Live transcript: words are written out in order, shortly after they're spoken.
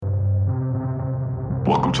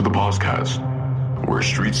Welcome to the podcast, where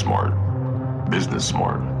street smart, business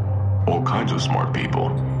smart, all kinds of smart people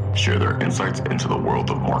share their insights into the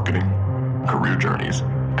world of marketing, career journeys,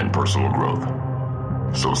 and personal growth.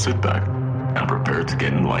 So sit back and prepare to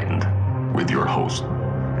get enlightened with your host,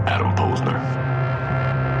 Adam Posner.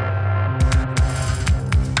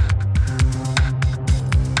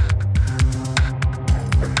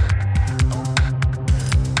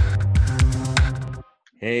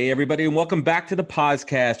 Hey, everybody, and welcome back to the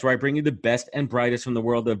podcast, where I bring you the best and brightest from the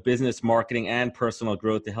world of business, marketing, and personal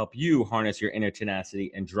growth to help you harness your inner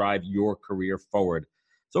tenacity and drive your career forward.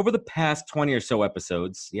 So over the past 20 or so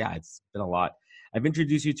episodes, it's been a lot, I've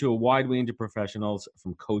introduced you to a wide range of professionals,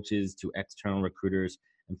 from coaches to external recruiters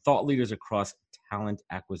and thought leaders across talent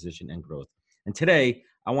acquisition and growth. And today,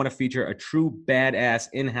 I want to feature a true badass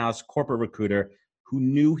in-house corporate recruiter who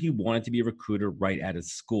knew he wanted to be a recruiter right out of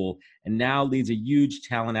school and now leads a huge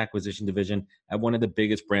talent acquisition division at one of the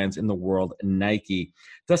biggest brands in the world, Nike.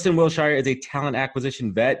 Dustin Wilshire is a talent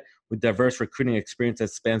acquisition vet with diverse recruiting experience that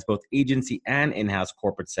spans both agency and in-house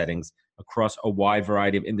corporate settings across a wide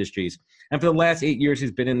variety of industries. And for the last 8 years,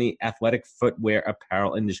 he's been in the athletic footwear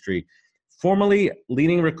apparel industry. Formerly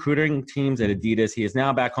leading recruiting teams at Adidas, he is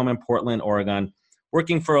now back home in Portland, Oregon,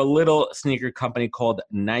 working for a little sneaker company called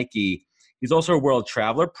Nike. He's also a world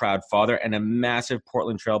traveler, proud father, and a massive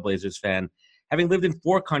Portland Trailblazers fan. Having lived in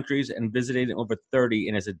 4 countries and visited over 30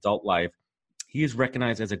 in his adult life, he is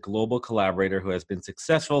recognized as a global collaborator who has been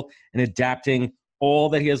successful in adapting all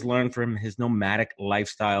that he has learned from his nomadic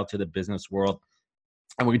lifestyle to the business world.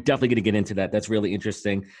 And we're definitely going to get into that. That's really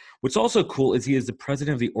interesting. What's also cool is he is the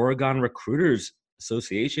president of the Oregon Recruiters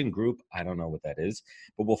Association group. I don't know what that is,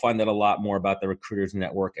 but we'll find out a lot more about the Recruiters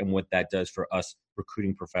Network and what that does for us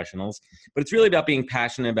recruiting professionals. But it's really about being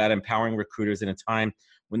passionate about empowering recruiters in a time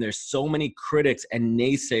when there's so many critics and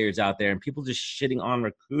naysayers out there and people just shitting on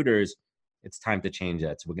recruiters. It's time to change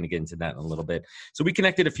that. So we're going to get into that in a little bit. So we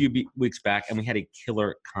connected a few weeks back and we had a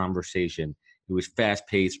killer conversation. It was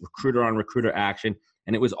fast-paced, recruiter on recruiter action,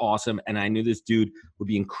 and it was awesome. And I knew this dude would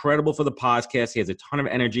be incredible for the podcast. He has a ton of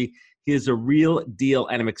energy. He is a real deal,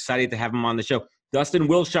 and I'm excited to have him on the show. Dustin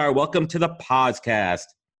Wilshire, welcome to the podcast.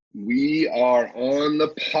 We are on the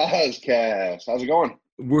podcast. How's it going?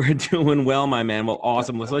 We're doing well, my man. Well,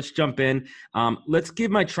 awesome. Let's jump in. Let's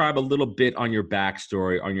give my tribe a little bit on your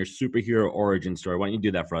backstory, on your superhero origin story. Why don't you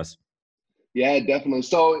do that for us? Yeah, definitely.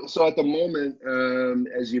 So at the moment,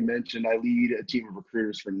 as you mentioned, I lead a team of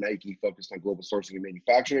recruiters for Nike focused on global sourcing and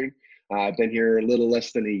manufacturing. I've been here a little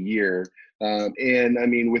less than a year. And I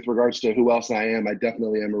mean, with regards to who else I am, I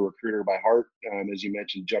definitely am a recruiter by heart. As you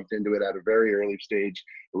mentioned, jumped into it at a very early stage,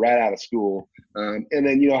 right out of school. And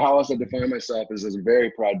then, how else I define myself is as a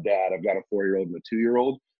very proud dad. I've got a 4-year-old and a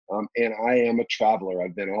 2-year-old. And I am a traveler.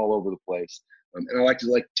 I've been all over the place. And I like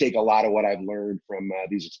to take a lot of what I've learned from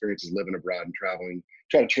these experiences living abroad and traveling,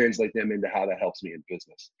 try to translate them into how that helps me in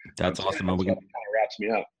business. That's awesome. That kind of wraps me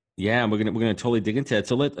up. Yeah, we're gonna totally dig into that.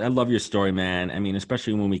 So I love your story, man. I mean,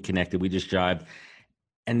 especially when we connected, we just jived.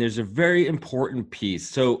 And there's a very important piece.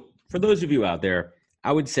 So for those of you out there,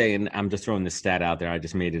 I would say, and I'm just throwing this stat out there, I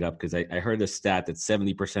just made it up because I heard the stat that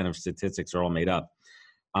 70% of statistics are all made up.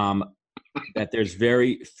 That there's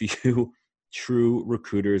very few true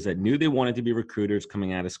recruiters that knew they wanted to be recruiters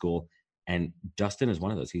coming out of school. And Dustin is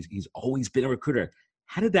one of those. He's always been a recruiter.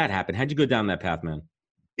 How did that happen? How'd you go down that path, man?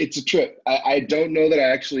 It's a trip. I don't know that I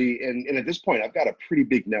actually, and at this point, I've got a pretty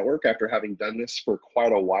big network after having done this for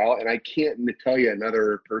quite a while. And I can't tell you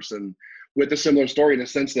another person with a similar story, in the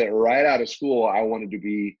sense that right out of school, I wanted to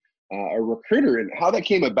be a recruiter. And how that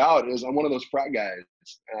came about is I'm one of those frat guys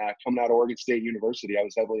coming out of Oregon State University. I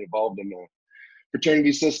was heavily involved in the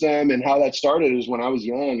fraternity system, and how that started is when I was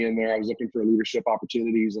young and I was looking for leadership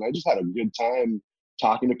opportunities, and I just had a good time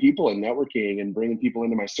talking to people and networking and bringing people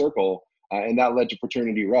into my circle. And that led to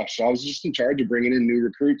Fraternity Rush. So I was just in charge of bringing in new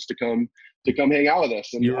recruits to come hang out with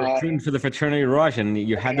us. And you're recruiting for the Fraternity Rush, and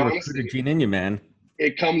you had the recruiter gene in you, man.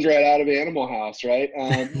 It comes right out of Animal House, right?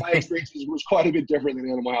 My experience was quite a bit different than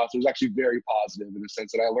Animal House. It was actually very positive in the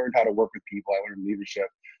sense that I learned how to work with people. I learned leadership.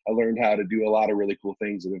 I learned how to do a lot of really cool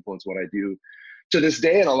things that influence what I do to this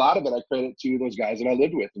day. And a lot of it I credit to those guys that I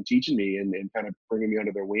lived with and teaching me and kind of bringing me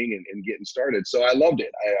under their wing and getting started. So I loved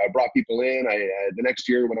it. I brought people in. The next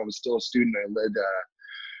year when I was still a student, I led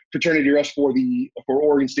Fraternity Rush for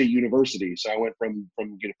Oregon State University. So I went from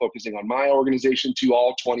focusing on my organization to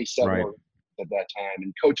all 27 right. at that time,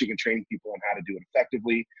 and coaching and training people on how to do it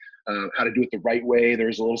effectively. how to do it the right way.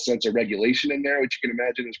 There's a little sense of regulation in there, which you can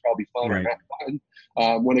imagine is probably fun or not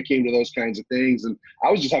fun when it came to those kinds of things. And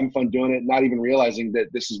I was just having fun doing it, not even realizing that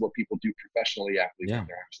this is what people do professionally when they're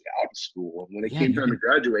actually out of school. And when it came time to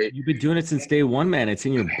graduate, you've been doing it since day one, man. It's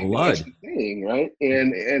in your blood. That's the thing, right?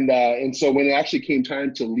 And so when it actually came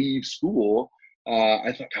time to leave school,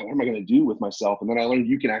 I thought, God, what am I going to do with myself? And then I learned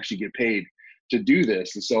you can actually get paid to do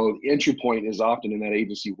this. And so the entry point is often in that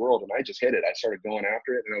agency world. And I just hit it. I started going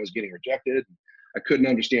after it and I was getting rejected. I couldn't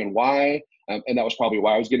understand why. And that was probably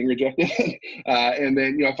why I was getting rejected. And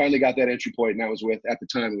then, I finally got that entry point, and I was with, at the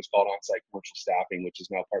time, it was called On-Site Commercial Staffing, which is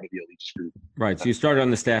now part of the Allegiance Group. Right. So you started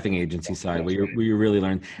on the staffing agency side where you really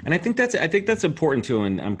learned. And I think that's important too.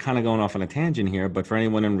 And I'm kind of going off on a tangent here, but for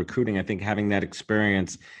anyone in recruiting, I think having that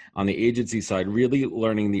experience on the agency side, really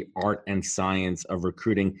learning the art and science of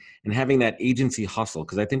recruiting and having that agency hustle.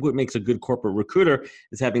 Because I think what makes a good corporate recruiter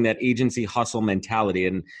is having that agency hustle mentality.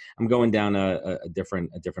 And I'm going down a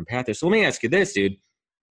different path there. So let me ask you this, dude.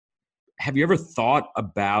 Have you ever thought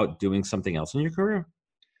about doing something else in your career?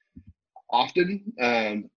 Often.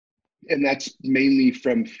 And that's mainly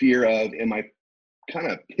from fear of, am I kind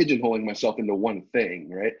of pigeonholing myself into one thing,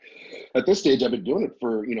 right? At this stage, I've been doing it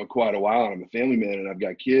for, quite a while. And I'm a family man and I've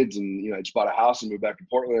got kids and, I just bought a house and moved back to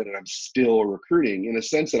Portland, and I'm still recruiting in a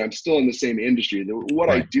sense that I'm still in the same industry. What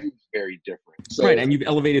I do is very different. So, right. And you've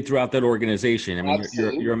elevated throughout that organization. I mean,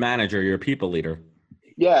 you're a manager, you're a people leader.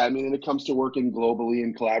 Yeah, I mean, when it comes to working globally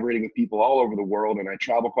and collaborating with people all over the world, and I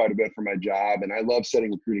travel quite a bit for my job, and I love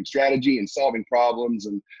setting recruiting strategy and solving problems,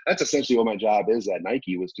 and that's essentially what my job is at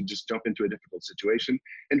Nike, was to just jump into a difficult situation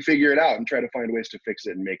and figure it out and try to find ways to fix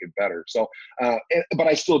it and make it better. So, but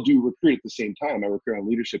I still do recruit at the same time. I recruit on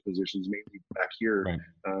leadership positions, mainly back here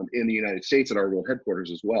in the United States at our world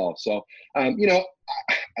headquarters as well. So,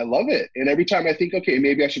 I love it. And every time I think, okay,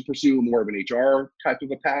 maybe I should pursue more of an HR type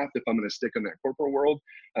of a path if I'm going to stick in that corporate world,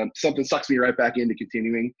 something sucks me right back into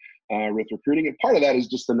continuing with recruiting. And part of that is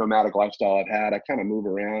just the nomadic lifestyle I've had. I kind of move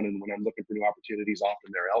around, and when I'm looking for new opportunities,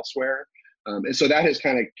 often they're elsewhere. And so that has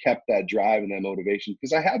kind of kept that drive and that motivation,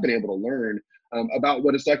 because I have been able to learn about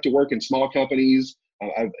what it's like to work in small companies.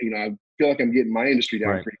 I feel like I'm getting my industry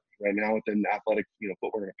down pretty right now within athletic,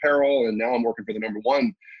 footwear and apparel. And now I'm working for the number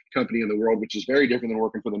one company in the world, which is very different than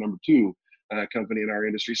working for the number two company in our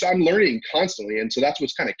industry. So I'm learning constantly. And so that's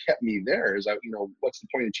what's kind of kept me there is, what's the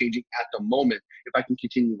point of changing at the moment if I can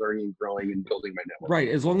continue learning and growing and building my network? Right.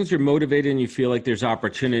 As long as you're motivated and you feel like there's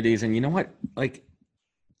opportunities. And you know what? Like,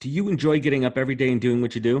 do you enjoy getting up every day and doing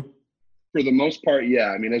what you do? For the most part,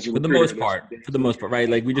 yeah. I mean, for the most part, right?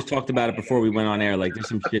 Like we just talked about it before we went on air. Like there's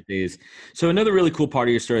some shit days. So another really cool part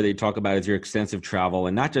of your story that you talk about is your extensive travel,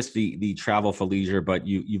 and not just the travel for leisure, but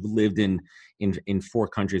you've lived in 4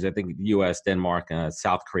 countries. I think the U.S., Denmark,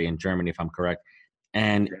 South Korea, and Germany, if I'm correct.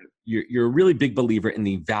 And you're a really big believer in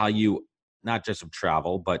the value, not just of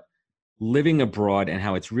travel, but living abroad and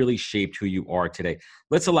how it's really shaped who you are today.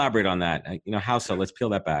 Let's elaborate on that. How so? Let's peel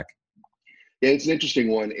that back. Yeah, it's an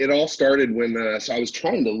interesting one. It all started when so I was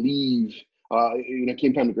trying to leave.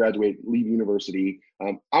 Came time to graduate, leave university.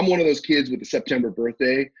 I'm one of those kids with a September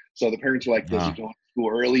birthday, so the parents were like, "Does he go to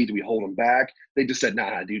school early? Do we hold him back?" They just said,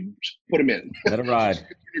 "Nah, dude, put him in. Let him ride."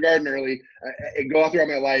 Kindergarten early. And go out throughout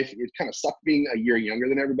my life. It kind of sucked being a year younger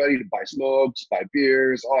than everybody to buy smokes, buy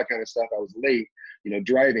beers, all that kind of stuff. I was late,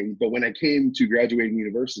 driving. But when I came to graduating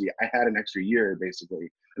university, I had an extra year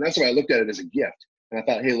basically, and that's why I looked at it as a gift. And I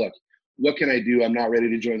thought, hey, look. What can I do? I'm not ready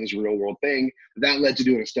to join this real world thing. That led to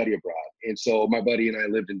doing a study abroad. And so my buddy and I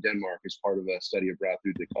lived in Denmark as part of a study abroad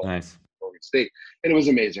through the college Oregon State. And it was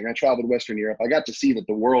amazing. I traveled Western Europe. I got to see that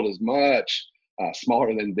the world is much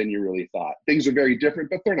smaller than you really thought. Things are very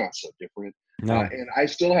different, but they're not so different. No. And I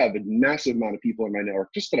still have a massive amount of people in my network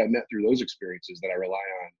just that I met through those experiences that I rely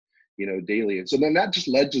on, daily. And so then that just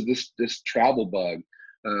led to this travel bug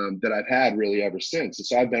that I've had really ever since. And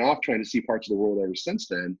so I've been off trying to see parts of the world ever since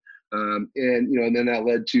then. And then that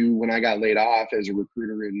led to when I got laid off as a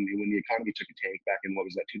recruiter and when the economy took a tank back in,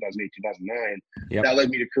 2008, 2009, that led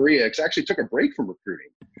me to Korea. Because I actually took a break from recruiting.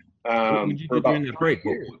 What did you do during that break?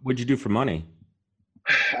 What did you do for money?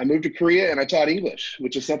 I moved to Korea and I taught English,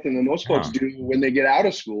 which is something that most folks do when they get out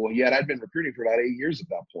of school. Yet I'd been recruiting for about 8 years at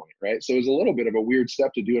that point, right? So it was a little bit of a weird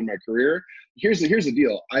step to do in my career. Here's the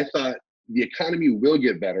deal. I thought the economy will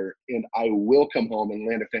get better and I will come home and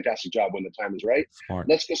land a fantastic job when the time is right. Smart.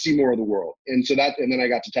 Let's go see more of the world. And then I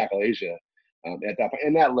got to tackle Asia at that point.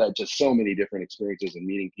 And that led to so many different experiences and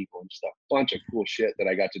meeting people and just a bunch of cool shit that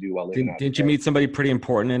I got to do while living out there. Didn't you meet somebody pretty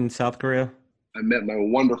important in South Korea? I met my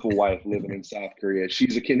wonderful wife living in South Korea.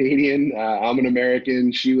 She's a Canadian. I'm an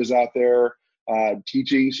American. She was out there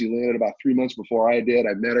teaching. She landed about 3 months before I did.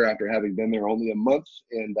 I met her after having been there only a month.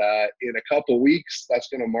 And in a couple weeks, that's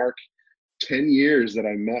going to mark 10 years that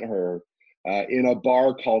I met her in a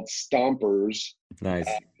bar called Stompers. Nice.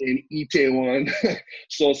 In Itaewon,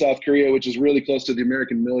 Seoul, South Korea, which is really close to the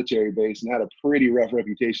American military base and had a pretty rough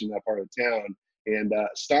reputation in that part of town. And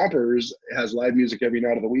Stompers has live music every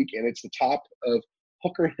night of the week, and it's the top of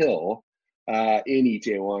Hooker Hill in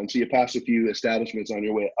Itaewon. So you pass a few establishments on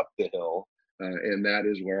your way up the hill, and that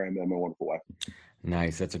is where I met my wonderful wife.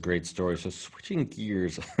 Nice. That's a great story. So switching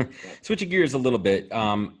gears a little bit,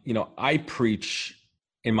 I preach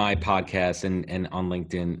in my podcast and on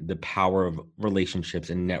LinkedIn, the power of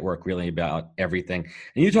relationships and network, really about everything.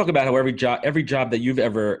 And you talk about how every job that you've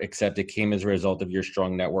ever accepted came as a result of your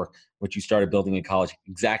strong network, which you started building in college,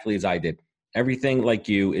 exactly as I did. Everything like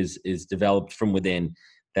you is developed from within,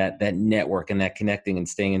 that network and that connecting and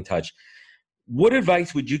staying in touch. What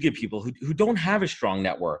advice would you give people who don't have a strong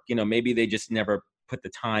network? Maybe they just never put the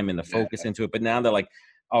time and the focus into it, but now they're like,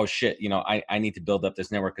 oh shit, I need to build up this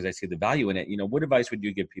network because I see the value in it. What advice would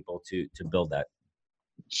you give people to build that?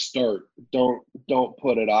 Start. Don't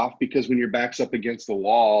put it off, because when your back's up against the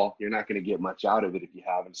wall, you're not going to get much out of it if you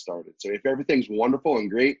haven't started. So if everything's wonderful and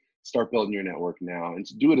great, start building your network now, and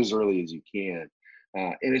do it as early as you can.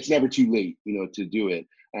 And it's never too late, to do it.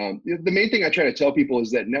 The main thing I try to tell people is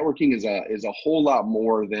that networking is a whole lot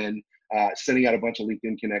more than sending out a bunch of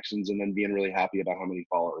LinkedIn connections and then being really happy about how many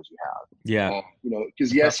followers you have. Yeah.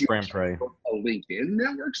 Because yes, you have a LinkedIn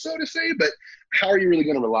network, so to say, but how are you really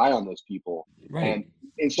going to rely on those people? Right.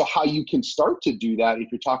 And so how you can start to do that,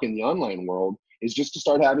 if you're talking the online world, is just to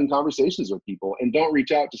start having conversations with people, and don't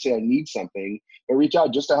reach out to say I need something, but reach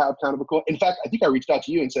out just to have kind of a cool. In fact, I think I reached out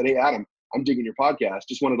to you and said, hey, Adam, I'm digging your podcast.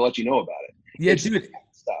 Just wanted to let you know about it. Yeah, dude.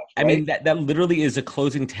 Stuff, right? I mean, that literally is a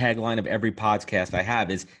closing tagline of every podcast I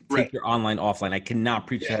have is take your online offline. I cannot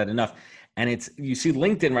preach that enough. And you see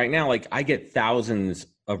LinkedIn right now, like I get thousands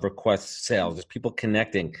of requests, sales, just people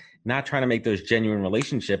connecting, not trying to make those genuine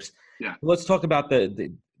relationships. Yeah. Let's talk about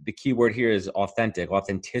the key word here is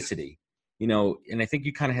authenticity, and I think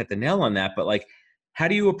you kind of hit the nail on that, but like, how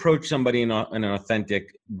do you approach somebody in an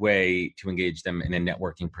authentic way to engage them in a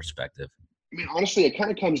networking perspective? I mean, honestly, it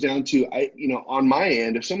kind of comes down to, on my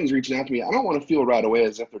end, if someone's reaching out to me, I don't want to feel right away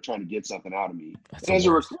as if they're trying to get something out of me. And as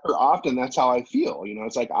a recruiter, often that's how I feel.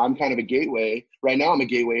 It's like I'm kind of a gateway. Right now, I'm a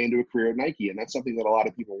gateway into a career at Nike, and that's something that a lot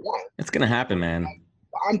of people want. It's going to happen, man.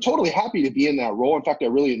 I'm totally happy to be in that role. In fact, I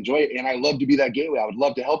really enjoy it, and I love to be that gateway. I would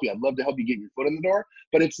love to help you. I'd love to help you get your foot in the door.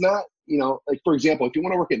 But it's not, like, for example, if you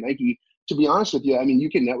want to work at Nike, to be honest with you, I mean, you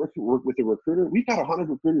can work with a recruiter. We've got 100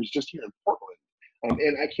 recruiters just here in Portland.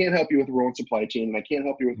 And I can't help you with the role in supply chain, and I can't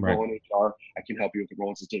help you with the role in HR. I can help you with the role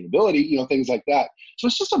in sustainability, things like that. So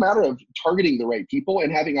it's just a matter of targeting the right people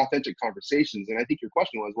and having authentic conversations. And I think your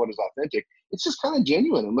question was, what is authentic? It's just kind of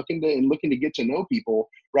genuine and looking to get to know people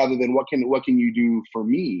rather than what can you do for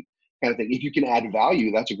me kind of thing. If you can add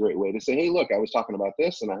value, that's a great way to say, hey, look, I was talking about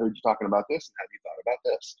this, and I heard you talking about this, and have you thought about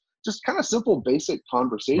this? Just kind of simple, basic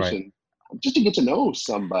conversation, just to get to know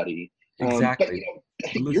somebody. Exactly. But,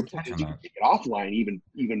 I think your point is you can take it offline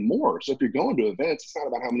even more. So if you're going to events, it's not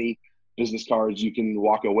about how many business cards you can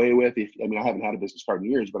walk away with. I haven't had a business card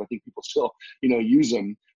in years, but I think people still, use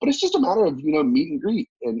them. But it's just a matter of, meet and greet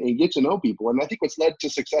and get to know people. And I think what's led to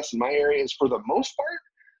success in my area is, for the most part,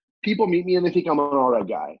 people meet me and they think I'm an all right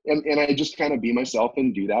guy. And I just kind of be myself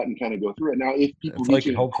and do that and kind of go through it. Now, if people meet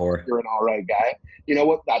you and you're an all right guy, you know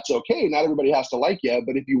what, that's okay. Not everybody has to like you.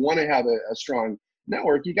 But if you want to have a strong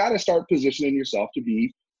network, you got to start positioning yourself to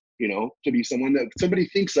be someone that somebody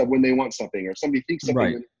thinks of when they want something, or somebody thinks of.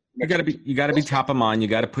 Right. You got to be top of mind. You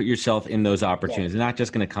got to put yourself in those opportunities. They're not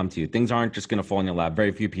just going to come to you. Things aren't just going to fall in your lap.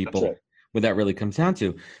 Very few people what that really comes down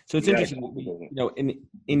to. So it's interesting,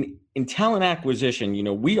 in talent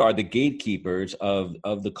acquisition, we are the gatekeepers of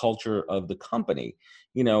the culture of the company.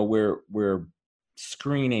 We're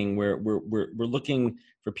screening, we're looking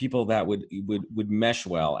for people that would mesh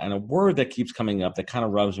well. And a word that keeps coming up that kind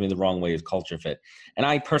of rubs me the wrong way is culture fit. And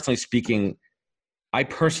I personally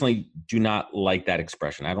do not like that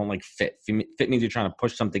expression. I don't like fit. Fit means you're trying to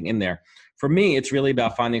push something in there. For me, it's really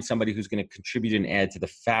about finding somebody who's going to contribute and add to the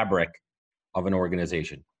fabric of an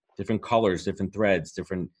organization. Different colors, different threads,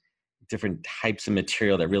 different types of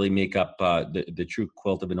material that really make up the true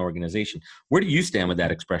quilt of an organization. Where do you stand with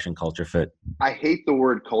that expression, culture fit? I hate the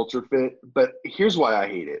word culture fit, but here's why I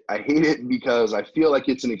hate it. I hate it because I feel like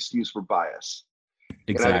it's an excuse for bias.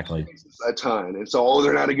 Exactly. A ton. And so,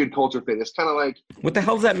 they're not a good culture fit. It's kind of like, what the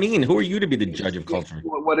hell does that mean? Who are you to be the judge of culture?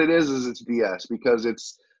 What it is it's BS, because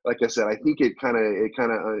it's, like I said, I think it kind of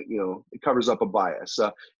it covers up a bias.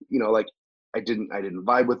 Like I didn't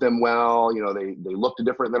vibe with them well. You know, they looked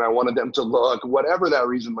different than I wanted them to look, whatever that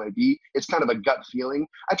reason might be. It's kind of a gut feeling.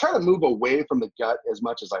 I try to move away from the gut as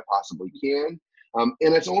much as I possibly can. And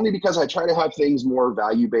it's only because I try to have things more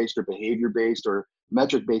value-based or behavior-based or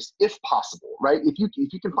metric-based if possible, right? If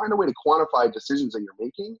you can find a way to quantify decisions that you're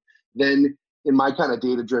making, then in my kind of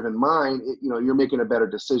data-driven mind, you're making a better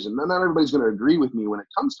decision. Now, not everybody's going to agree with me when it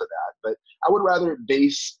comes to that, but I would rather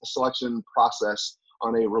base a selection process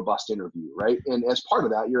on a robust interview, right? And as part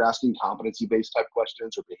of that, you're asking competency-based type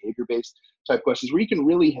questions or behavior-based type questions where you can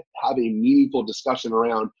really have a meaningful discussion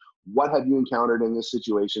around what have you encountered in this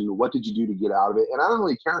situation? What did you do to get out of it? And I don't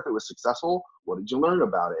really care if it was successful. What did you learn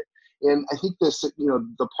about it? And I think this,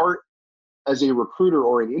 the part as a recruiter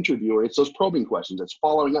or an interviewer, it's those probing questions. It's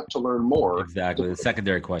following up to learn more. Exactly. The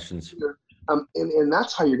secondary questions. And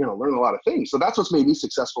that's how you're going to learn a lot of things. So that's what's made me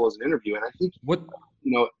successful as an interviewer. And I think,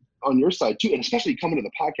 on your side too, and especially coming to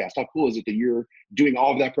the podcast, how cool is it that you're doing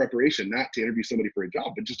all of that preparation, not to interview somebody for a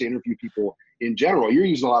job, but just to interview people in general? You're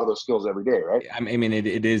using a lot of those skills every day, right? I mean,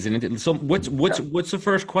 it is. And so what's the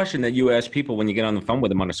first question that you ask people when you get on the phone with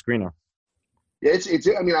them on a screener? Yeah,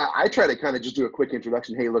 I try to kind of just do a quick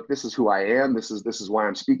introduction. Hey, look, this is who I am. This is why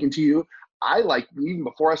I'm speaking to you. I like, even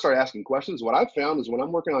before I start asking questions, what I've found is when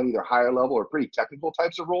I'm working on either higher level or pretty technical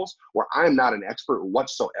types of roles where I'm not an expert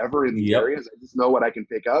whatsoever in these areas, I just know what I can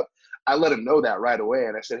pick up. I let them know that right away.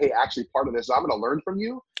 And I said, hey, actually part of this, I'm going to learn from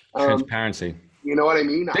you. Transparency. You know what I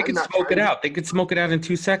mean? They can smoke it out. They could smoke it out in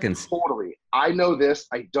 2 seconds. Totally. I know this.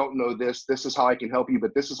 I don't know this. This is how I can help you,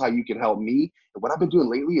 but this is how you can help me. And what I've been doing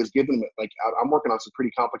lately is giving them, I'm working on some pretty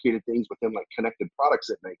complicated things within connected products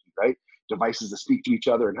at Nike, right? Devices that speak to each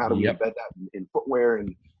other, and how do we embed that in footwear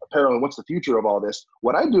and apparel, and what's the future of all this?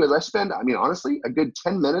 What I do is I spend, honestly, a good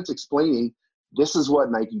 10 minutes explaining this is what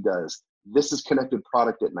Nike does. This is connected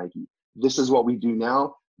product at Nike. This is what we do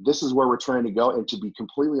now. This is where we're trying to go. And to be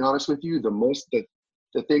completely honest with you,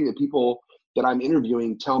 the thing that people that I'm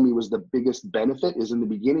interviewing tell me was the biggest benefit is in the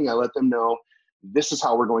beginning, I let them know, this is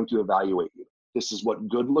how we're going to evaluate you. This is what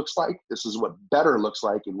good looks like. This is what better looks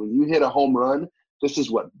like. And when you hit a home run, this is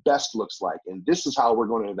what best looks like. And this is how we're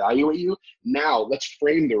going to evaluate you. Now let's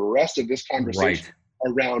frame the rest of this conversation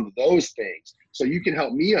around those things. So you can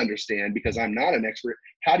help me understand, because I'm not an expert,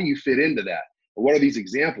 how do you fit into that? What are these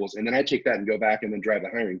examples? And then I take that and go back and then drive the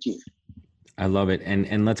hiring team. I love it.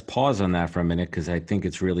 And let's pause on that for a minute, because I think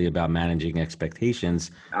it's really about managing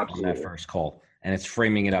expectations on that first call. And it's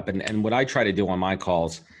framing it up. And what I try to do on my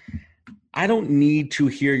calls, I don't need to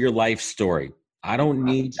hear your life story. I've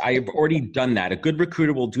already done that. A good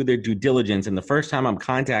recruiter will do their due diligence. And the first time I'm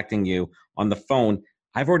contacting you on the phone,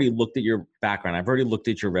 I've already looked at your background. I've already looked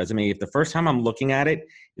at your resume. If the first time I'm looking at it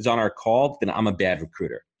is on our call, then I'm a bad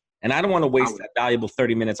recruiter. And I don't want to waste that valuable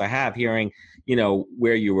 30 minutes I have hearing,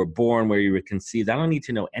 where you were born, where you were conceived. I don't need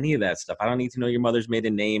to know any of that stuff. I don't need to know your mother's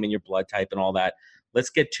maiden name and your blood type and all that.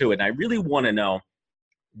 Let's get to it. And I really want to know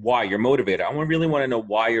why you're motivated. I really want to know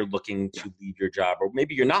why you're looking to leave your job, or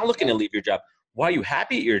maybe you're not looking to leave your job. Why are you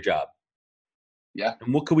happy at your job? Yeah.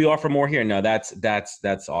 And what could we offer more here? No, that's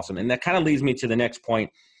awesome. And that kind of leads me to the next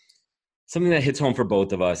point. Something that hits home for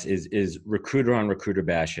both of us is recruiter on recruiter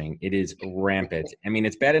bashing. It is rampant. I mean,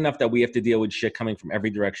 it's bad enough that we have to deal with shit coming from every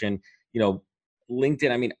direction.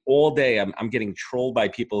 LinkedIn, all day I'm getting trolled by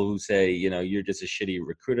people who say, you're just a shitty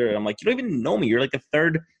recruiter. And I'm like, you don't even know me. You're like a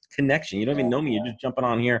third connection. You don't even know me. You're just jumping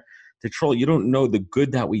on here to troll. You don't know the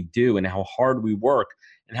good that we do and how hard we work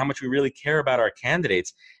and how much we really care about our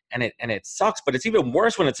candidates. And it sucks, but it's even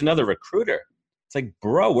worse when it's another recruiter. It's like,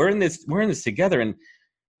 bro, we're in this together. And,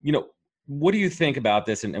 what do you think about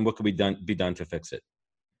this, and what could be done to fix it?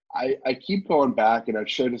 I keep going back, and I've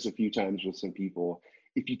shared this a few times with some people.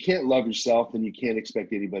 If you can't love yourself, then you can't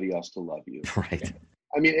expect anybody else to love you. Right.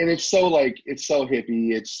 And it's so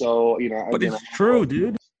hippie. It's so, But it's true,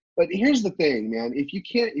 dude. But here's the thing, man. If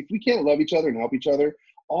we can't love each other and help each other,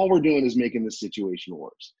 all we're doing is making the situation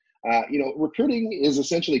worse. Recruiting is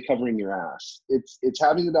essentially covering your ass. It's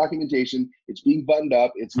having the documentation. It's being buttoned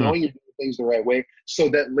up. It's knowing you're doing things the right way, so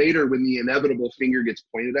that later when the inevitable finger gets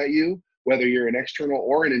pointed at you, whether you're an external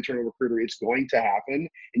or an internal recruiter, it's going to happen.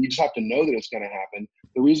 And you just have to know that it's going to happen.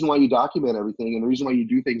 The reason why you document everything and the reason why you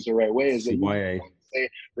do things the right way is that you say,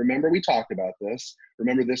 remember, we talked about this.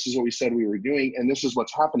 Remember, this is what we said we were doing, and this is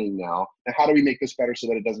what's happening now. And how do we make this better so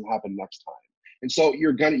that it doesn't happen next time? And so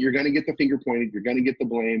you're gonna get the finger pointed, you're gonna get the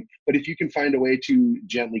blame, but if you can find a way to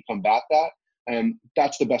gently combat that,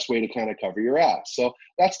 that's the best way to kind of cover your ass. So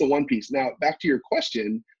that's the one piece. Now back to your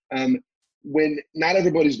question, when not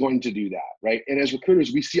everybody's going to do that, right? And as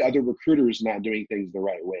recruiters, we see other recruiters not doing things the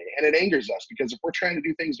right way, and it angers us because if we're trying to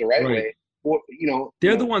do things the right way, Or,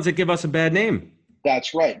 they're the ones that give us a bad name.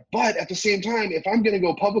 That's right. But at the same time, if I'm going to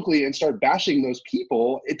go publicly and start bashing those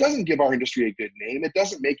people, it doesn't give our industry a good name. It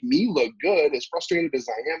doesn't make me look good. As frustrated as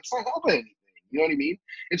I am, it's not helping anything. You know what I mean?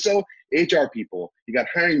 And so HR people, you got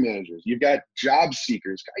hiring managers, you've got job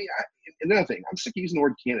seekers. Another thing, I'm sick of using the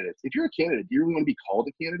word candidates. If you're a candidate, do you really want to be called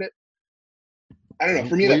a candidate? I don't know.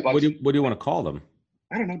 For me, what do you want to call them?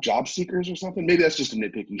 I don't know, job seekers or something. Maybe that's just a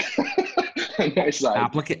nitpicky on my side.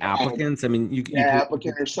 Applicants. I mean, you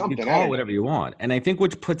applicant or something. You call it whatever you want. And I think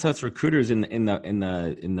what puts us recruiters in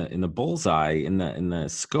the bullseye, in the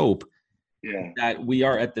scope, that we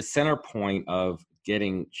are at the center point of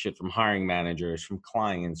getting shit from hiring managers, from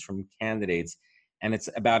clients, from candidates, and it's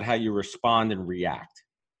about how you respond and react.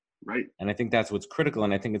 Right. And I think that's what's critical.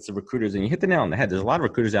 And I think it's the recruiters, and you hit the nail on the head. There's a lot of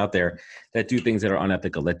recruiters out there that do things that are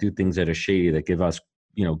unethical, that do things that are shady, that give us,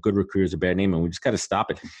 good recruiters a bad name, and we just got to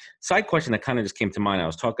stop it. Side question that kind of just came to mind. I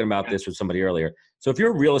was talking about this with somebody earlier. So if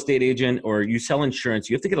you're a real estate agent or you sell insurance,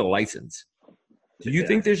 you have to get a license. Do you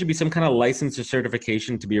think there should be some kind of license or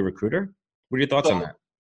certification to be a recruiter? What are your thoughts on that?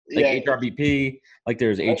 Like HRBP, like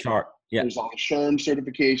there's HR. Yeah. There's all the SHRM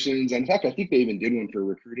certifications. In fact, I think they even did one for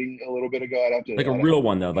recruiting a little bit ago. I'd have to, like a real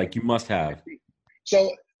one though, like you must have.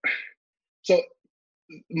 So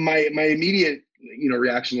my immediate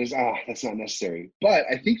reaction is, that's not necessary. But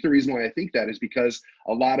I think the reason why I think that is because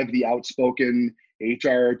a lot of the outspoken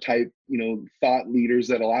HR type, thought leaders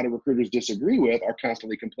that a lot of recruiters disagree with are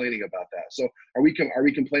constantly complaining about that. So are we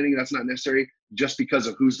complaining that's not necessary just because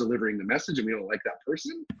of who's delivering the message and we don't like that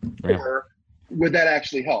person? Yeah. Or would that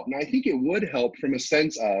actually help? Now, I think it would help from a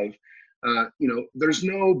sense of, there's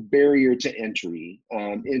no barrier to entry.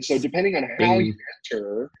 And so depending on how you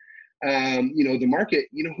enter, the market,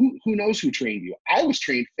 who knows who trained you? I was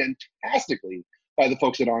trained fantastically by the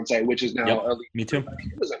folks at Onsite, which is now Elite. Me too.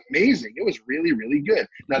 It was amazing. It was really, really good.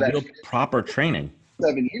 Now that proper training.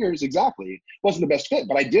 7 years, exactly. Wasn't the best fit,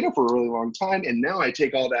 but I did it for a really long time. And now I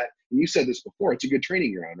take all that, and you said this before, it's a good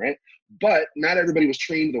training ground, right? But not everybody was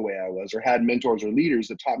trained the way I was or had mentors or leaders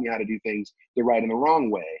that taught me how to do things the right and the wrong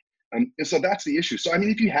way. And so that's the issue. So, I mean,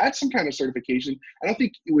 if you had some kind of certification, I don't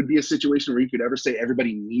think it would be a situation where you could ever say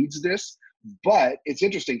everybody needs this. But it's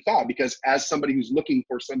interesting thought, because as somebody who's looking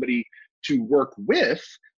for somebody to work with,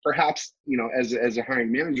 perhaps, as a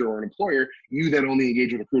hiring manager or an employer, you then only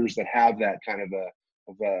engage with recruiters that have that kind of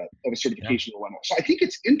a certification or whatnot. So I think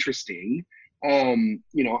it's interesting.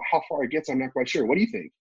 How far it gets, I'm not quite sure. What do you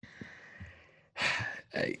think?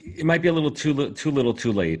 It might be a little too little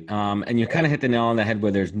too late. And you kind of hit the nail on the head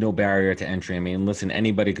where there's no barrier to entry. I mean, listen,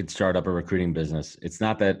 anybody could start up a recruiting business. It's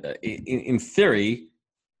not that in theory,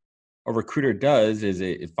 a recruiter does is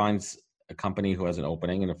it finds a company who has an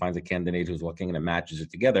opening and it finds a candidate who's looking and it matches it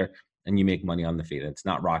together and you make money on the feed. It's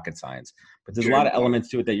not rocket science, but there's a lot of elements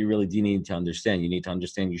to it that you really do need to understand. You need to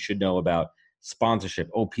understand, you should know about sponsorship,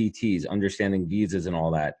 OPTs, understanding visas and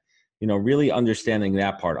all that. Really understanding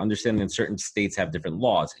that part, understanding that certain states have different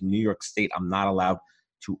laws. In New York State, I'm not allowed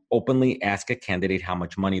to openly ask a candidate how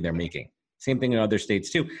much money they're making. Same thing in other states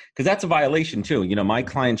too, because that's a violation too. My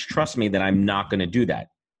clients trust me that I'm not going to do that.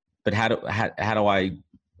 But how do I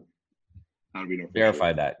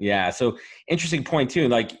verify that? Yeah. So interesting point too.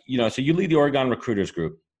 So you lead the Oregon Recruiters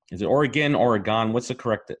Group. Is it Oregon? What's the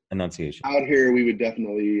correct enunciation? Out here, we would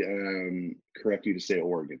definitely correct you to say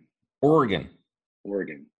Oregon. Oregon.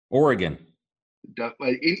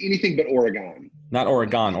 Anything but Oregon. Not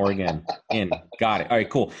Oregon. Got it. All right,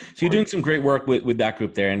 cool. So you're doing some great work with that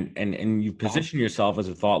group there, and you position yourself as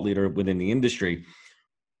a thought leader within the industry.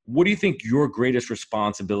 What do you think your greatest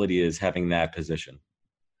responsibility is having that position?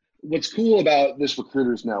 What's cool about this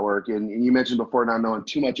recruiters network, and you mentioned before not knowing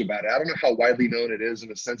too much about it, I don't know how widely known it is in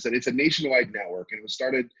the sense that it's a nationwide network, and it was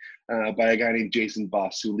started by a guy named Jason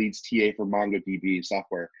Buss, who leads TA for MongoDB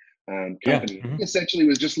software company. Yeah. Mm-hmm. He essentially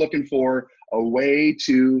was just looking for a way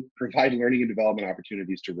to provide learning and development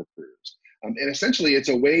opportunities to recruiters. And essentially it's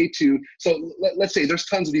a way to, so let's say there's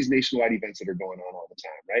tons of these nationwide events that are going on all the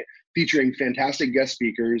time, right? Featuring fantastic guest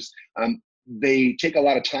speakers. They take a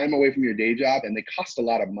lot of time away from your day job and they cost a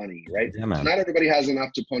lot of money, right? Yeah, so not everybody has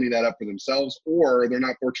enough to pony that up for themselves, or they're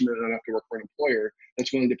not fortunate enough to work for an employer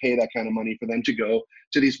that's willing to pay that kind of money for them to go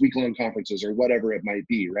to these week-long conferences or whatever it might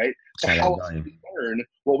be, right? So how else do we learn?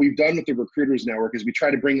 What we've done with the Recruiters Network is we try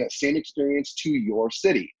to bring that same experience to your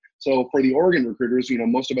city. So for the Oregon recruiters,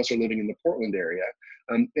 most of us are living in the Portland area.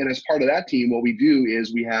 And as part of that team, what we do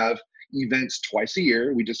is we have events twice a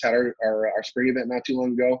year. We just had our spring event not too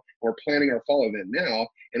long ago. We're planning our fall event now,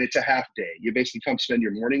 and it's a half day. You basically come spend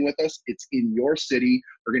your morning with us. It's in your city.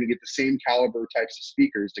 We're going to get the same caliber types of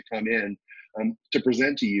speakers to come in to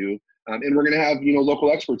present to you. And we're going to have, you know,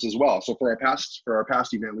 local experts as well. So for our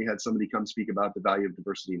past event, we had somebody come speak about the value of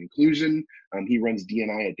diversity and inclusion. He runs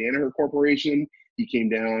D&I at Danaher Corporation. He came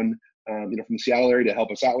down, you know, from the Seattle area to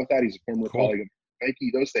help us out with that. He's a former colleague of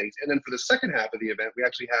Nike, those things. And then for the second half of the event, we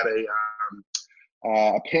actually had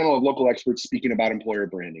a panel of local experts speaking about employer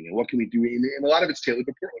branding and what can we do. And a lot of it's tailored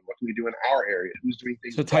to Portland. What can we do in our area? Who's doing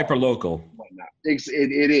things? So hyper local.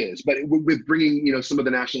 It is, but with bringing, you know, some of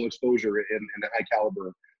the national exposure and the high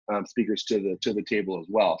caliber speakers to the table as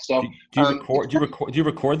well. So do you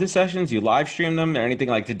record the sessions? Do you live stream them or anything,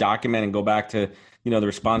 like to document and go back to, you know, the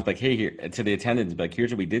response, like, hey, here to the attendants, like,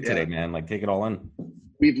 here's what we did today, man. Like, take it all in.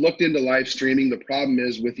 We've looked into live streaming. The problem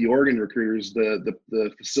is with the Oregon recruiters, the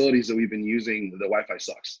facilities that we've been using, the Wi-Fi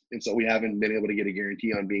sucks. And so we haven't been able to get a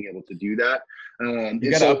guarantee on being able to do that.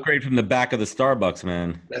 You got to upgrade from the back of the Starbucks,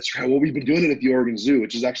 man. That's right. Well, we've been doing it at the Oregon Zoo,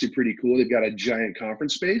 which is actually pretty cool. They've got a giant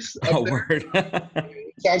conference space. Word.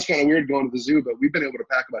 It sounds kind of weird going to the zoo, but we've been able to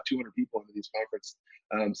pack about 200 people into these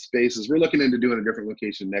conference spaces. We're looking into doing a different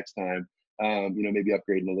location next time. You know, maybe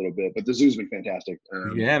upgrading a little bit, but the zoo's been fantastic.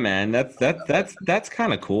 Yeah, man, that's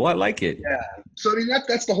kind of cool. I like it. Yeah. So I mean,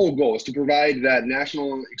 that's the whole goal, is to provide that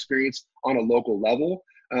national experience on a local level.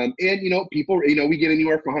 And you know, people, you know, we get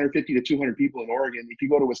anywhere from 150 to 200 people in Oregon. If you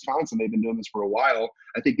go to Wisconsin, they've been doing this for a while.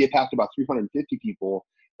 I think they packed about 350 people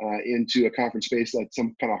into a conference space, like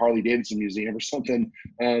some kind of Harley Davidson museum or something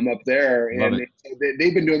up there. And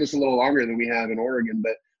they've been doing this a little longer than we have in Oregon,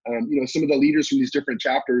 but you know, some of the leaders from these different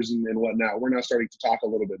chapters and whatnot, we're now starting to talk a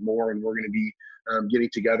little bit more, and we're going to be getting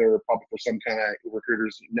together probably for some kind of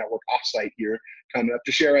recruiters network offsite here coming up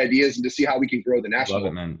to share ideas and to see how we can grow the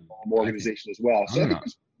national organization as well. So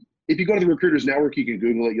if you go to the Recruiters Network, you can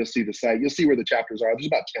Google it. You'll see the site. You'll see where the chapters are. There's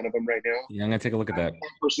about 10 of them right now. Yeah, I'm going to take a look at that. I'm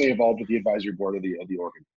personally involved with the advisory board of the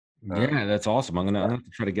Oregon. Yeah, that's awesome. I'm going to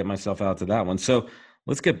try to get myself out to that one. So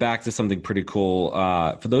let's get back to something pretty cool.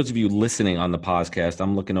 For those of you listening on the podcast,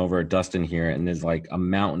 I'm looking over at Dustin here, and there's like a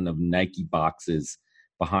mountain of Nike boxes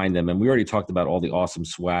behind them. And we already talked about all the awesome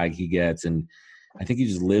swag he gets, and I think he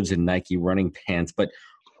just lives in Nike running pants. But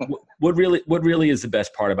what really is the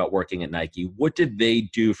best part about working at Nike? What did they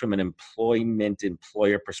do from an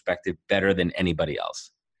employer perspective better than anybody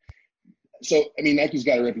else? So, I mean, Nike's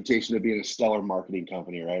got a reputation of being a stellar marketing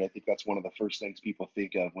company, right? I think that's one of the first things people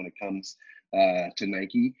think of when it comes to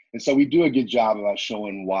Nike. And so we do a good job about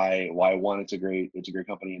showing why one, it's a great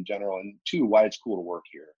company in general, and two, why it's cool to work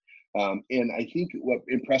here. And I think what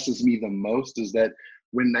impresses me the most is that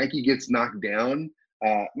when Nike gets knocked down,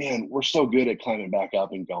 man, we're so good at climbing back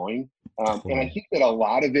up and going. And I think that a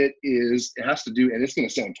lot of it has to do, and it's going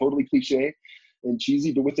to sound totally cliche and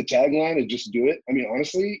cheesy, but with the tagline of just do it. I mean,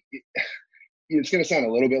 honestly, it's going to sound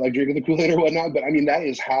a little bit like drinking the Kool-Aid or whatnot, but I mean, that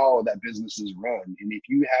is how that business is run. And if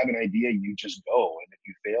you have an idea, you just go. And if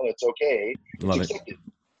you fail, it's okay. Love it.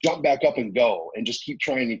 Jump back up and go and just keep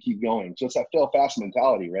trying and keep going. So it's that fail fast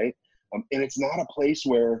mentality, right? And it's not a place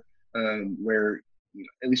where you know,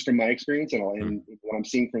 at least from my experience and what I'm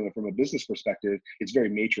seeing from a business perspective, it's very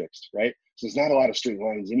matrixed, right? So there's not a lot of straight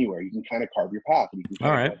lines anywhere. You can kind of carve your path and you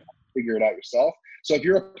can figure it out yourself. So if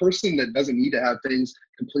you're a person that doesn't need to have things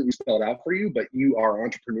completely spelled out for you, but you are an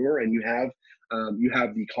entrepreneur and you have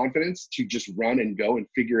the confidence to just run and go and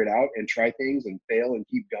figure it out and try things and fail and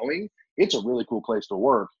keep going, it's a really cool place to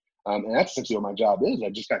work. And that's essentially what my job is.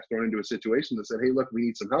 I just got thrown into a situation that said, hey, look, we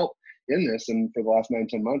need some help in this. And for the last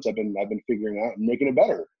 9-10 months, I've been figuring out and making it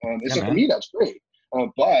better. And so for me, that's great.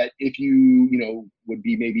 But if you would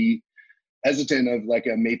be maybe hesitant of like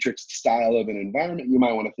a matrix style of an environment, you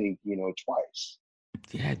might want to think, twice.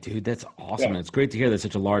 Yeah, dude, that's awesome. Yeah. It's great to hear that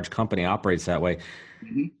such a large company operates that way.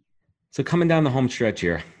 Mm-hmm. So coming down the home stretch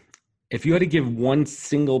here, if you had to give one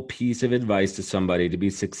single piece of advice to somebody to be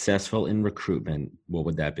successful in recruitment, what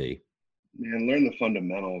would that be? Man, learn the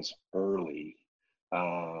fundamentals early.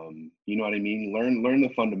 You know what I mean? Learn the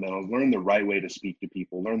fundamentals, learn the right way to speak to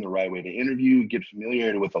people, learn the right way to interview, get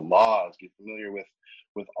familiar with the laws, get familiar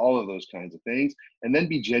with all of those kinds of things, and then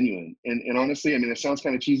be genuine. And honestly, I mean, it sounds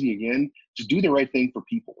kind of cheesy again, just do the right thing for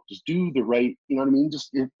people. Just do the right, you know what I mean? Just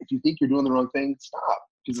if you think you're doing the wrong thing, stop.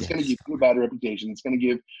 Because it's going to give you a bad reputation. It's going to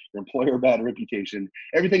give your employer a bad reputation.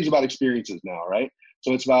 Everything's about experiences now, right?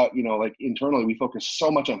 So it's about, like internally, we focus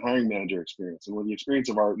so much on hiring manager experience. And with the experience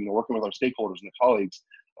of our, working with our stakeholders and the colleagues,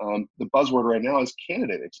 the buzzword right now is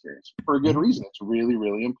candidate experience for a good reason. It's really,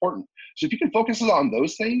 really important. So if you can focus on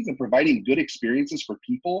those things and providing good experiences for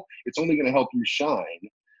people, it's only going to help you shine.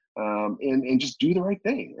 And just do the right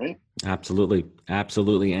thing, right? Absolutely.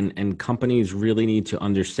 Absolutely. And companies really need to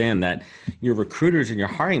understand that your recruiters and your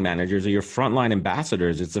hiring managers are your frontline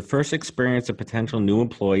ambassadors. It's the first experience a potential new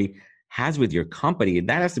employee has with your company,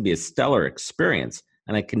 that has to be a stellar experience.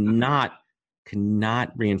 And I cannot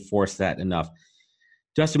reinforce that enough.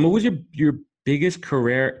 Dustin, what was your biggest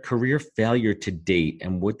career failure to date,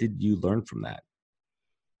 and what did you learn from that?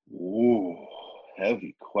 Ooh,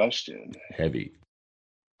 heavy question. Heavy.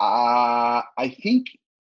 I think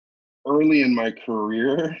early in my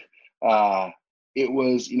career, it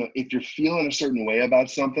was, if you're feeling a certain way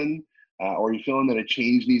about something, or you're feeling that a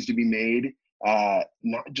change needs to be made,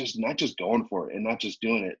 not just going for it and not just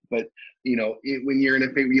doing it, but when you're in a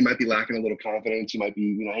phase where you might be lacking a little confidence, you might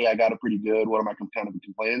be, hey, I got it pretty good. What am I kind of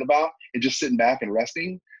complaining about? And just sitting back and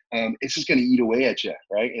resting, it's just going to eat away at you,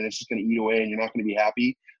 right? And it's just going to eat away, and you're not going to be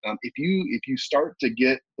happy. If you start to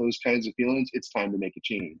get those kinds of feelings, it's time to make a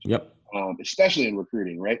change. Yep. Especially in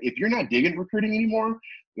recruiting, right? If you're not digging recruiting anymore,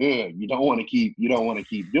 you don't want to keep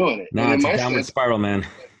doing it. No, and it's in a my downward spiral, man.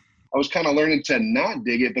 I was kind of learning to not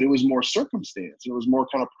dig it, but it was more circumstance. It was more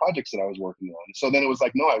kind of projects that I was working on. So then it was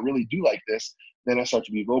like, no, I really do like this. Then I start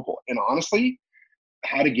to be vocal. And honestly,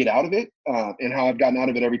 how to get out of it, and how I've gotten out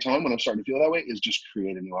of it every time when I'm starting to feel that way, is just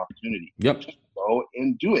create a new opportunity. Yep. Just go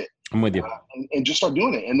and do it. I'm with you. And just start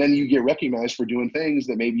doing it. And then you get recognized for doing things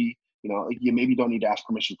that maybe, you maybe don't need to ask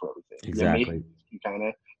permission for everything. Exactly. You kind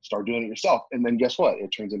of start doing it yourself. And then guess what? It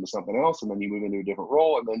turns into something else. And then you move into a different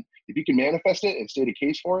role. And then if you can manifest it and state a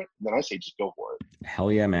case for it, then I say just go for it.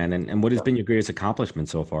 Hell yeah, man. And what has been your greatest accomplishment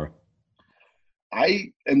so far?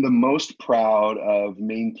 I am the most proud of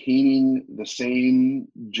maintaining the same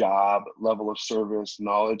job, level of service,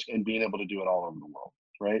 knowledge, and being able to do it all over the world.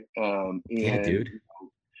 Right. Yeah, dude.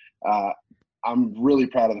 I'm really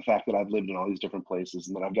proud of the fact that I've lived in all these different places,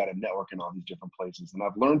 and that I've got a network in all these different places, and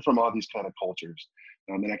I've learned from all these kind of cultures.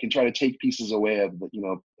 And I can try to take pieces away of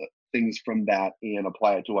things from that and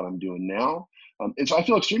apply it to what I'm doing now. And so I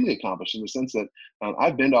feel extremely accomplished in the sense that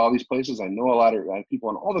I've been to all these places. I know a lot of people,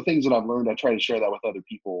 and all the things that I've learned, I try to share that with other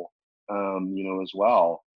people, as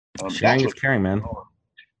well. Sharing is caring, man.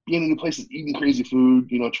 Being in new places, eating crazy food,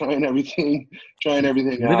 trying everything living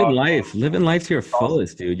out. Living life to your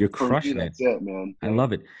fullest, dude. You're crushing it. That's it, man. I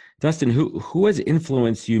love it. Dustin, who has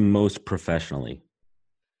influenced you most professionally?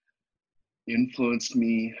 Influenced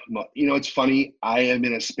me, it's funny. I am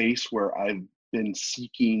in a space where I've been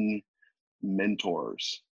seeking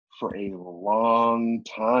mentors for a long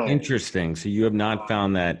time. Interesting. So you have not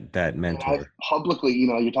found that mentor. Publicly,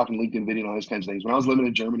 you're talking LinkedIn video and all these kinds of things. When I was living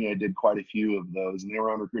in Germany, I did quite a few of those, and they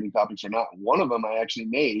were on recruiting topics or not. One of them I actually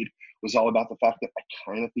made was all about the fact that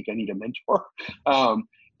I kind of think I need a mentor.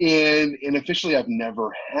 And officially, I've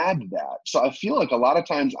never had that. So I feel like a lot of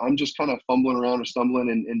times I'm just kind of fumbling around or stumbling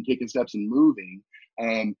and taking steps and moving.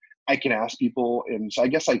 I can ask people, and so I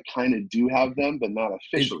guess I kind of do have them, but not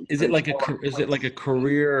officially. Is it like a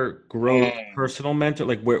career growth personal mentor?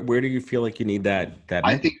 Like where do you feel like you need that?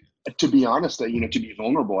 I think, to be honest, that to be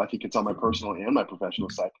vulnerable, I think it's on my personal and my professional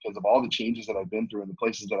side, because of all the changes that I've been through and the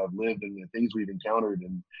places that I've lived and the things we've encountered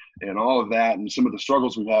and all of that, and some of the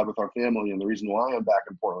struggles we've had with our family and the reason why I'm back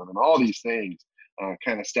in Portland and all these things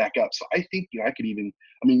kind of stack up. So I think I could even.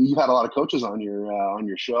 I mean, you've had a lot of coaches on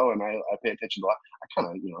your show, and I pay attention to a lot. I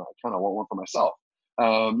kind of want one for myself,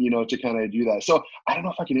 to kind of do that. So I don't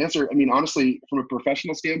know if I can answer. I mean, honestly, from a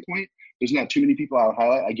professional standpoint, there's not too many people I would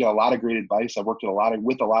highlight. I get a lot of great advice. I've worked with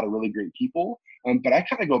a lot of really great people, but I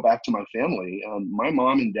kind of go back to my family. My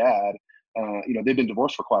mom and dad, they've been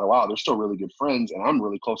divorced for quite a while. They're still really good friends, and I'm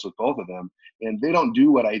really close with both of them. And they don't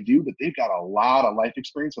do what I do, but they've got a lot of life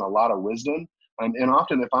experience and a lot of wisdom. And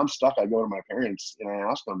often if I'm stuck, I go to my parents and I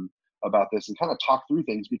ask them about this and kind of talk through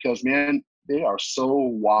things, because, man, they are so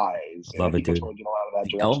wise. Love it, dude. Get a lot of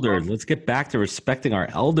that Elders. Let's get back to respecting our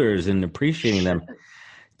elders and appreciating them.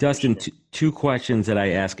 Dustin, two questions that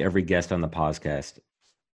I ask every guest on the podcast.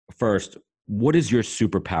 First, what is your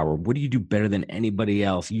superpower? What do you do better than anybody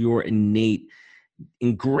else? Your innate,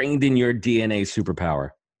 ingrained in your DNA superpower.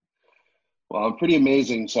 Well, I'm pretty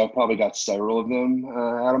amazing, so I've probably got several of them,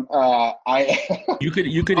 Adam. You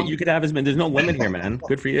could have as many. There's no limit here, man.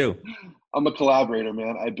 Good for you. I'm a collaborator,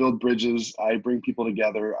 man. I build bridges. I bring people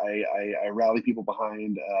together. I rally people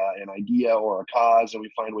behind an idea or a cause, and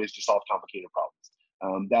we find ways to solve complicated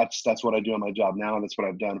problems. That's what I do on my job now, and that's what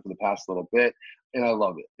I've done for the past little bit, and I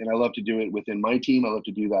love it. And I love to do it within my team. I love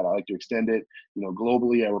to do that. I like to extend it,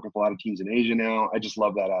 globally. I work with a lot of teams in Asia now. I just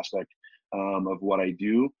love that aspect of what I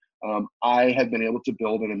do. I have been able to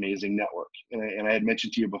build an amazing network, and I had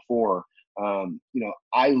mentioned to you before.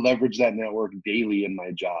 I leverage that network daily in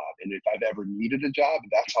my job, and if I've ever needed a job,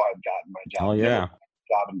 that's how I've gotten my job. Oh yeah,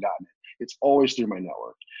 job and gotten it. It's always through my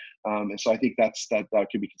network, and so I think that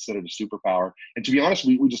could be considered a superpower. And to be honest,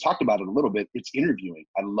 we just talked about it a little bit. It's interviewing.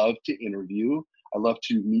 I love to interview. I love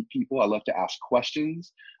to meet people. I love to ask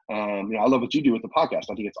questions. I love what you do with the podcast.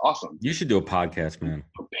 I think it's awesome. You should do a podcast, man.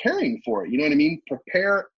 Preparing for it. You know what I mean?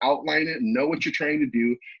 Prepare, outline it, know what you're trying to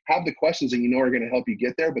do, have the questions that you know are going to help you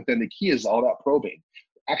get there. But then the key is all that probing.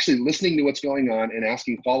 Actually listening to what's going on and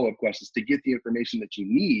asking follow-up questions to get the information that you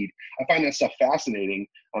need. I find that stuff fascinating.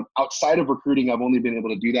 Outside of recruiting, I've only been able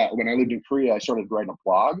to do that. When I lived in Korea, I started writing a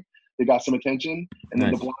blog that got some attention. And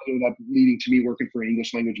then the blog ended up leading to me working for an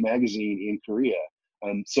English language magazine in Korea.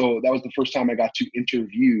 So that was the first time I got to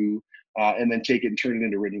interview and then take it and turn it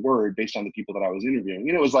into written word based on the people that I was interviewing.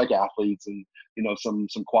 It was like athletes and, some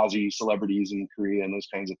quasi celebrities in Korea and those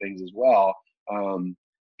kinds of things as well.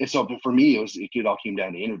 And so for me, it all came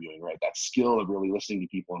down to interviewing, right? That skill of really listening to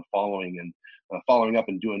people and following up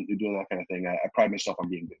and doing that kind of thing. I pride myself on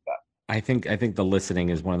being good at that. I think the listening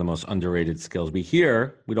is one of the most underrated skills. We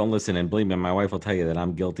don't listen. And believe me, my wife will tell you that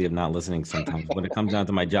I'm guilty of not listening sometimes. When it comes down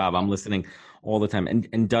to my job, I'm listening all the time.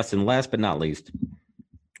 And Dustin, last but not least,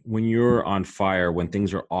 when you're on fire, when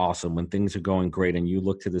things are awesome, when things are going great and you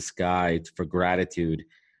look to the sky for gratitude,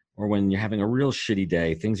 or when you're having a real shitty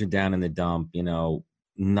day, things are down in the dump,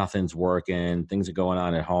 nothing's working, things are going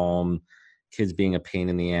on at home, kids being a pain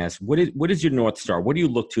in the ass. What is your North Star? What do you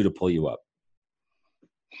look to pull you up?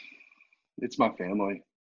 It's my family.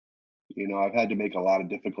 I've had to make a lot of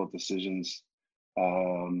difficult decisions,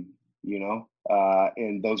 and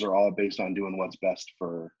those are all based on doing what's best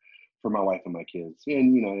for my wife and my kids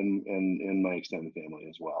and, and my extended family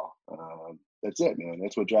as well. That's it, man.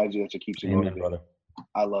 That's what drives you. That's what keeps you Amen, motivated. brother.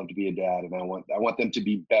 I love to be a dad, and I want them to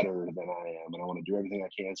be better than I am, and I want to do everything I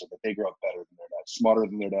can so that they grow up better than their dad, smarter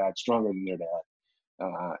than their dad, stronger than their dad.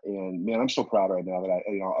 And man, I'm so proud right now that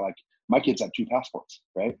like my kids have 2 passports,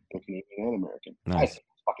 right? They're Canadian and American. Nice. I think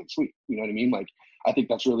it's fucking sweet. You know what I mean? Like, I think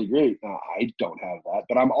that's really great. I don't have that,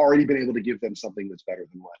 but I'm already been able to give them something that's better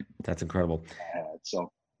than what That's incredible. I had.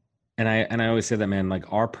 So. And I always say that, man,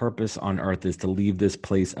 like our purpose on earth is to leave this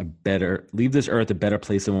earth a better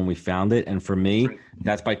place than when we found it. And for me,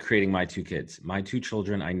 that's by creating my 2 kids. My 2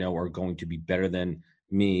 children I know are going to be better than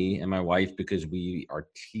me and my wife because we are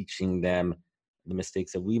teaching them the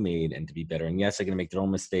mistakes that we made and to be better. And yes, they're going to make their own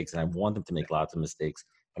mistakes, and I want them to make lots of mistakes,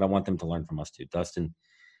 but I want them to learn from us too. Dustin, it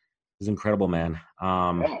was incredible, man.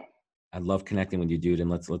 I love connecting with you, dude. And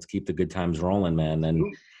let's keep the good times rolling, man. And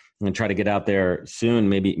I'm going to try to get out there soon.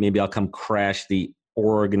 Maybe I'll come crash the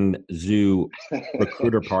Oregon Zoo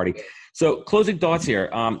recruiter party. So closing thoughts here.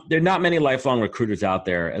 There are not many lifelong recruiters out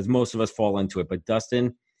there, as most of us fall into it. But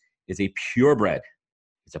Dustin is a purebred.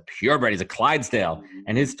 He's a Clydesdale.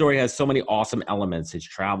 And his story has so many awesome elements. His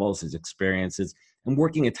travels, his experiences, and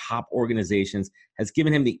working at top organizations has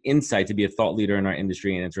given him the insight to be a thought leader in our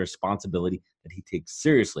industry, and it's a responsibility that he takes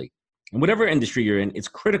seriously. In whatever industry you're in, it's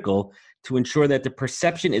critical to ensure that the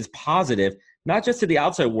perception is positive, not just to the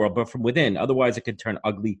outside world, but from within. Otherwise, it could turn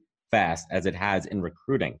ugly fast, as it has in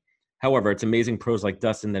recruiting. However, it's amazing pros like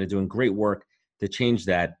Dustin that are doing great work to change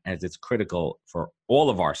that, as it's critical for all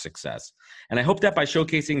of our success. And I hope that by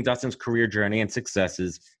showcasing Dustin's career journey and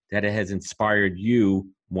successes, that it has inspired you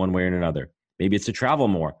one way or another. Maybe it's to travel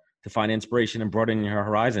more, to find inspiration and broaden your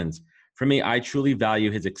horizons. For me, I truly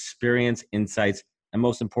value his experience, insights, and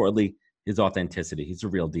most importantly, his authenticity. He's the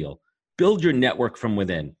real deal. Build your network from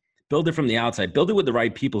within. Build it from the outside. Build it with the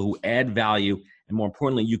right people who add value. And more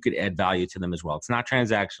importantly, you could add value to them as well. It's not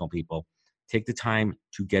transactional, people. Take the time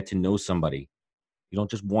to get to know somebody. You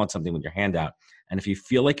don't just want something with your hand out. And if you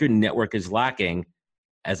feel like your network is lacking,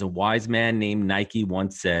 as a wise man named Nike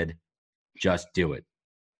once said, just do it.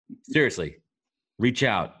 Seriously. Reach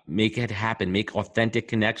out. Make it happen. Make authentic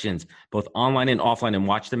connections, both online and offline, and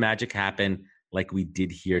watch the magic happen like we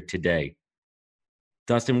did here today.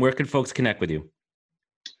 Dustin, where can folks connect with you?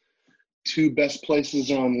 2 best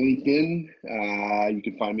places on LinkedIn. You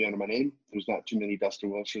can find me under my name. There's not too many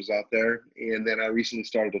Dustin Wilshires out there. And then I recently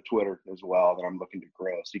started a Twitter as well that I'm looking to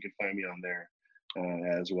grow. So you can find me on there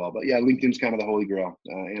as well. But yeah, LinkedIn's kind of the holy grail.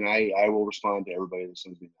 And I will respond to everybody that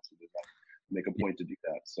sends me messages. I make a point to do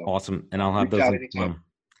that. So awesome. And I'll have those.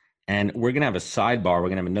 And we're going to have a sidebar. We're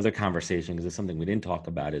going to have another conversation, because it's something we didn't talk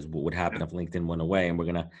about, is what would happen if LinkedIn went away. And I'm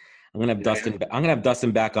going to have Dustin. I'm going to have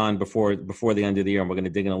Dustin back on before the end of the year, and we're going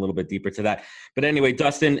to dig in a little bit deeper to that. But anyway,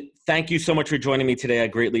 Dustin, thank you so much for joining me today. I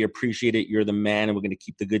greatly appreciate it. You're the man, and we're going to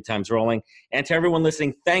keep the good times rolling. And to everyone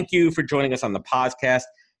listening, thank you for joining us on the podcast.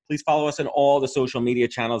 Please follow us on all the social media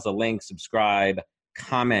channels, the link, subscribe,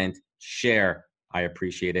 comment, share. I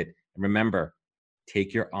appreciate it. And remember,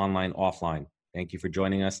 take your online offline. Thank you for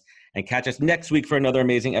joining us, and catch us next week for another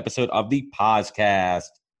amazing episode of the podcast.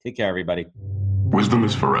 Take care, everybody. Wisdom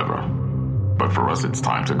is forever, but for us, it's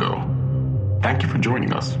time to go. Thank you for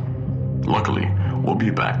joining us. Luckily, we'll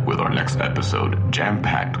be back with our next episode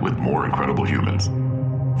jam-packed with more incredible humans.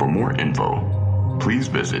 For more info, please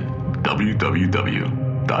visit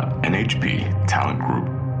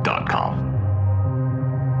www.nhptalentgroup.com.